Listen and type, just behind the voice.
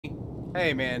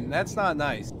Hey, man, that's not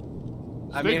nice.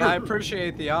 I mean, I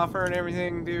appreciate the offer and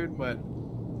everything, dude, but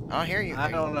I don't hear you. I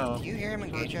don't know. Do you hear him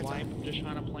engage that time? I'm just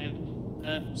trying to plan.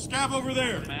 Scav over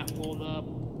there! Map pulled up.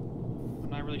 I'm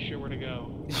not really sure where to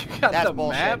go. You got That's the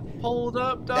bullshit. map pulled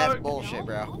up, dog? That's bullshit,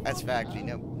 bro. That's fact. You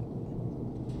know.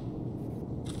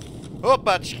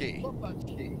 Opachki.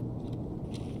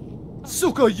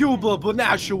 Suka Yubla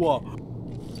Banashua!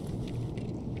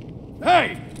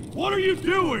 Hey! What are you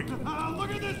doing?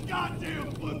 Look at this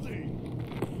goddamn pussy!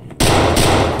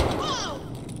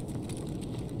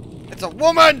 It's a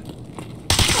woman!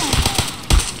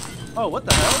 Oh, what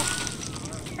the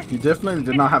hell? He definitely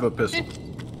did not have a pistol.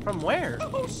 From where?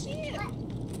 Oh shit!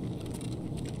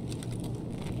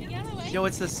 Yo,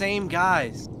 it's the same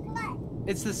guys.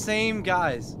 It's the same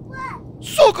guys.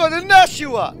 Suka the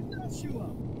Nashua!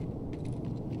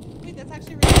 Wait, that's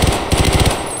actually really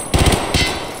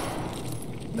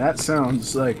That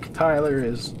sounds like Tyler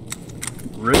is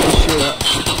ripping shit up.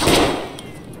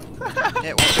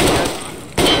 Hit one pretty good.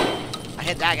 I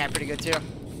hit that guy pretty good too.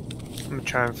 I'm gonna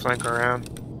try and flank around.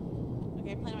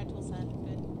 Okay, playing my tool set.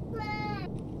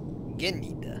 Good.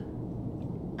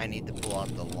 I need to pull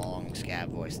out the long scav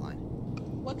voice line.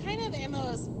 What kind of ammo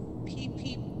is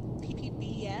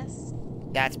PPBS?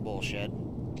 That's bullshit.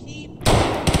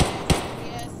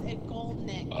 PPBS and Gold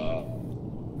Nick.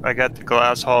 I got the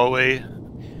glass hallway.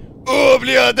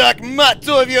 Obliadak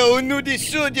Matovia unudi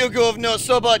sudio govno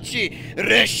sobachi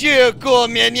reshiko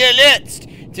mnie letzt.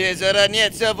 Ty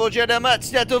zaranieca wodziana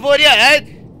macnia to woriad?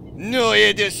 No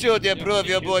jedzie sudio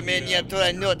provio bo mnie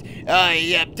tranot. A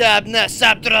jeb tabna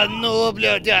sabtra no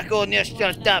obliadak on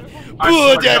jeszcze tam.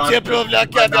 Budia cię provla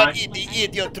kavian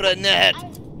idiot tranet.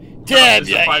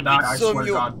 Tabia I swear to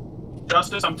you. God.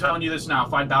 Justice, I'm telling you this now.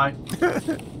 If I die,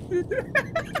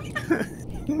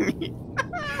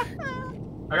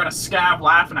 I got a scav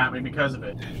laughing at me because of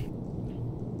it.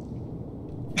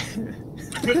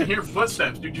 I couldn't hear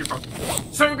footsteps, dude. You're from.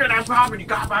 So good, I'm coming. You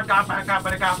got back.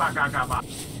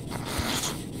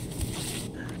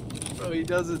 Bro, he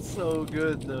does it so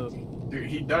good, though. Dude,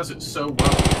 he does it so well.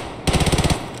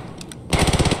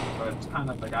 But it's kind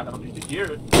of like I don't need to hear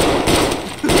it.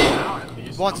 Now, at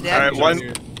least. One's I'm dead. Alright, happy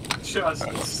one.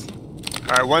 Justice.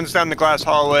 Alright, one's down the glass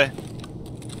hallway.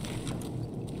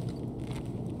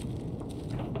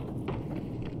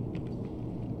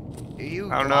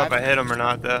 I don't know if I hit him or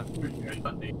not, though.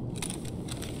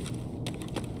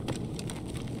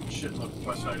 Shitload of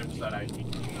quest items that I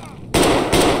need.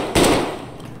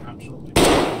 Absolutely.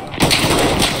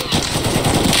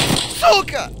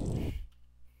 Suka!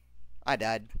 I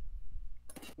died.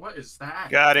 What is that?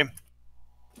 Got him.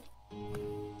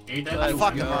 Ain't that Let's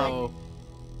fucking go.